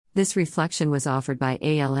This reflection was offered by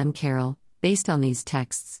A.L.M. Carroll, based on these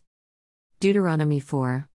texts. Deuteronomy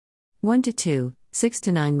 4. 1-2,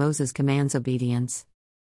 6-9 Moses commands obedience.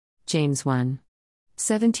 James 1.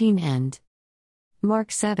 17 and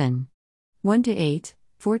Mark 7. 1-8,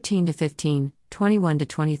 14-15,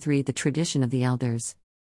 21-23 The tradition of the elders.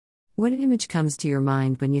 What image comes to your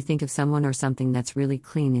mind when you think of someone or something that's really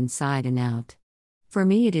clean inside and out? For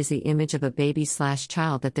me, it is the image of a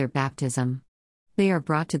baby/child at their baptism. They are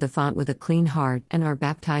brought to the font with a clean heart and are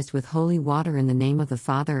baptized with holy water in the name of the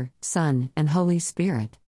Father, Son, and Holy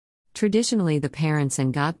Spirit. Traditionally, the parents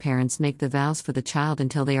and godparents make the vows for the child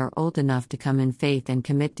until they are old enough to come in faith and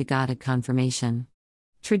commit to God at confirmation.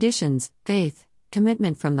 Traditions, faith,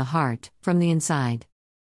 commitment from the heart, from the inside.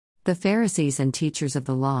 The Pharisees and teachers of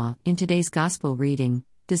the law, in today's Gospel reading,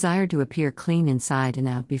 desire to appear clean inside and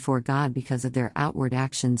out before God because of their outward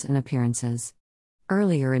actions and appearances.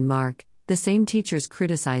 Earlier in Mark, the same teachers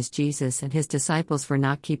criticized Jesus and his disciples for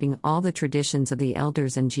not keeping all the traditions of the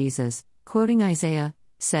elders, and Jesus, quoting Isaiah,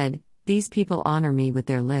 said, "These people honor me with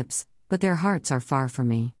their lips, but their hearts are far from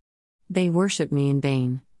me. They worship me in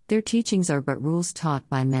vain, their teachings are but rules taught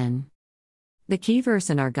by men." The key verse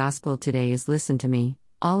in our Gospel today is, "Listen to me,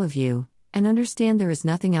 all of you, and understand there is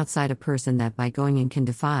nothing outside a person that by going in can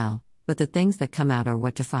defile, but the things that come out are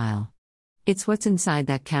what defile." It's what's inside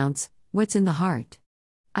that counts, what's in the heart.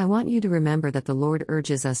 I want you to remember that the Lord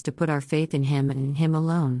urges us to put our faith in Him and in Him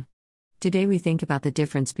alone. Today we think about the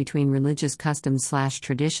difference between religious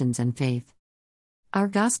customs/traditions and faith. Our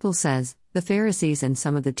Gospel says, the Pharisees and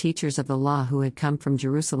some of the teachers of the law who had come from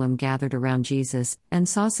Jerusalem gathered around Jesus and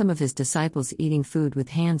saw some of his disciples eating food with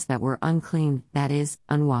hands that were unclean, that is,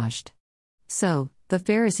 unwashed. So, the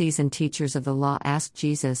Pharisees and teachers of the law asked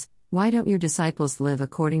Jesus, "Why don't your disciples live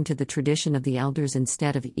according to the tradition of the elders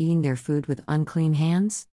instead of eating their food with unclean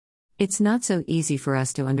hands?" It's not so easy for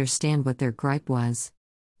us to understand what their gripe was.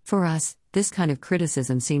 For us, this kind of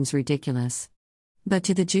criticism seems ridiculous. But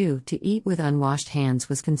to the Jew, to eat with unwashed hands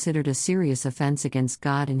was considered a serious offense against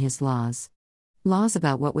God and His laws. Laws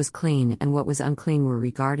about what was clean and what was unclean were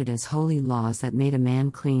regarded as holy laws that made a man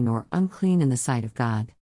clean or unclean in the sight of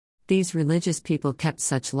God. These religious people kept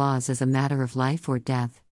such laws as a matter of life or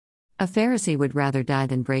death. A Pharisee would rather die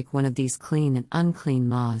than break one of these clean and unclean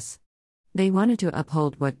laws. They wanted to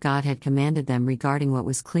uphold what God had commanded them regarding what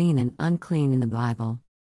was clean and unclean in the Bible.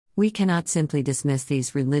 We cannot simply dismiss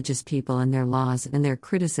these religious people and their laws and their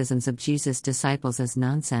criticisms of Jesus' disciples as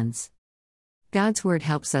nonsense. God's Word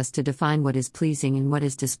helps us to define what is pleasing and what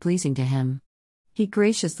is displeasing to Him. He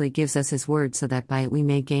graciously gives us His Word so that by it we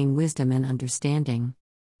may gain wisdom and understanding.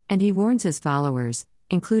 And He warns His followers,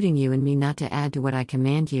 including you and me, not to add to what I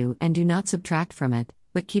command you, and do not subtract from it,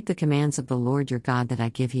 but keep the commands of the Lord your God that I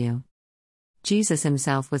give you. Jesus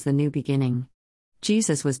Himself was the new beginning.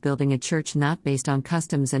 Jesus was building a church not based on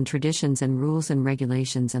customs and traditions and rules and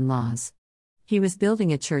regulations and laws. He was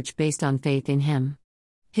building a church based on faith in Him.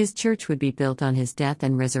 His church would be built on His death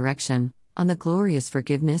and resurrection, on the glorious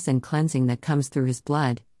forgiveness and cleansing that comes through His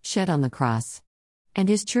blood, shed on the cross. And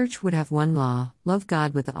His church would have one law: love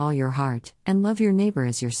God with all your heart, and love your neighbor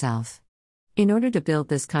as yourself. In order to build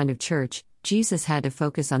this kind of church, Jesus had to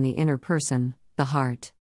focus on the inner person, the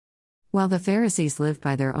heart. While the Pharisees lived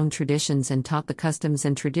by their own traditions and taught the customs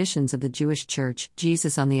and traditions of the Jewish church,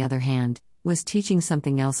 Jesus, on the other hand, was teaching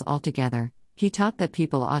something else altogether. He taught that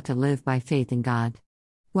people ought to live by faith in God.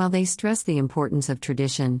 While they stressed the importance of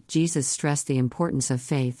tradition, Jesus stressed the importance of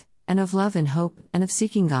faith, and of love and hope, and of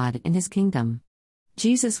seeking God and His kingdom.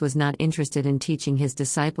 Jesus was not interested in teaching His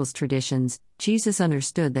disciples traditions. Jesus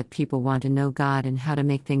understood that people want to know God and how to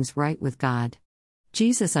make things right with God.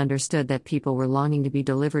 Jesus understood that people were longing to be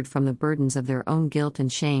delivered from the burdens of their own guilt and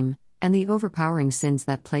shame, and the overpowering sins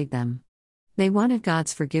that plagued them. They wanted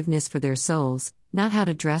God's forgiveness for their souls, not how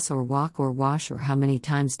to dress or walk or wash or how many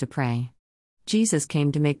times to pray. Jesus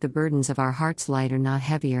came to make the burdens of our hearts lighter, not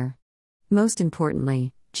heavier. Most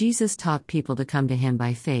importantly, Jesus taught people to come to Him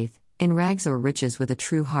by faith, in rags or riches, with a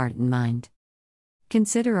true heart and mind.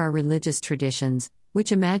 Consider our religious traditions,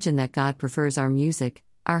 which imagine that God prefers our music,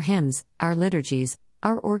 our hymns, our liturgies,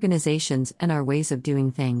 our organizations, and our ways of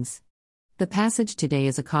doing things. The passage today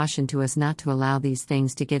is a caution to us not to allow these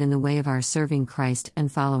things to get in the way of our serving Christ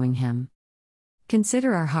and following Him.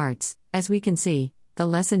 Consider our hearts. As we can see, the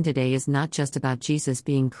lesson today is not just about Jesus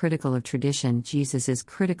being critical of tradition. Jesus is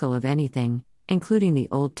critical of anything, including the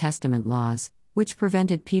Old Testament laws, which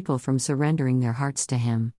prevented people from surrendering their hearts to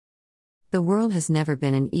Him. The world has never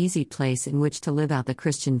been an easy place in which to live out the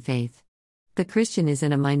Christian faith. The Christian is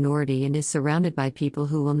in a minority and is surrounded by people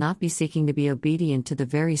who will not be seeking to be obedient to the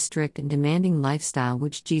very strict and demanding lifestyle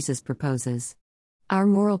which Jesus proposes. Our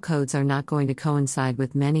moral codes are not going to coincide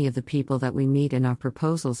with many of the people that we meet, and our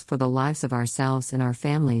proposals for the lives of ourselves and our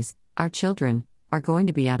families, our children, are going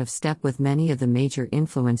to be out of step with many of the major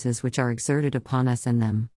influences which are exerted upon us and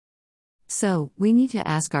them. So, we need to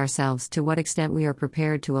ask ourselves to what extent we are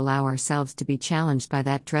prepared to allow ourselves to be challenged by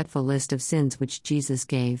that dreadful list of sins which Jesus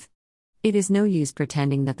gave. It is no use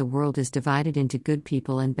pretending that the world is divided into good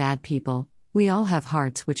people and bad people. We all have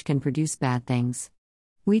hearts which can produce bad things.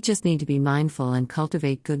 We just need to be mindful and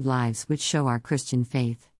cultivate good lives which show our Christian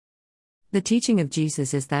faith. The teaching of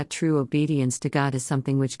Jesus is that true obedience to God is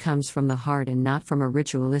something which comes from the heart and not from a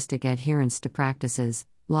ritualistic adherence to practices,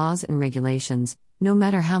 laws, and regulations, no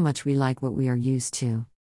matter how much we like what we are used to.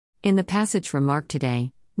 In the passage from Mark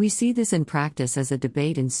today, we see this in practice as a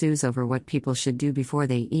debate ensues over what people should do before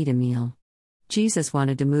they eat a meal. Jesus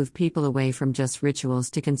wanted to move people away from just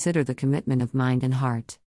rituals to consider the commitment of mind and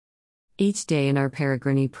heart. Each day in our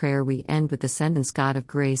Peregrine prayer we end with the sentence, God of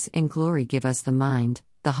grace and glory, give us the mind,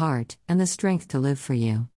 the heart, and the strength to live for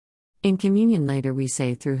you. In communion later we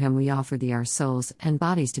say, through him we offer thee our souls and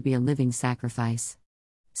bodies to be a living sacrifice.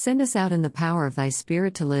 Send us out in the power of thy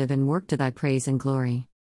Spirit to live and work to thy praise and glory.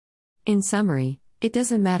 In summary, it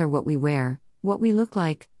doesn't matter what we wear, what we look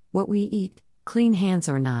like, what we eat, clean hands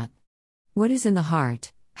or not. What is in the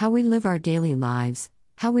heart, how we live our daily lives,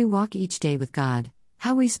 how we walk each day with God,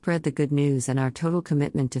 how we spread the good news, and our total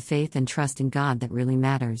commitment to faith and trust in God that really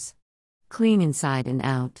matters. Clean inside and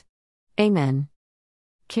out. Amen.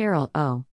 Carol O.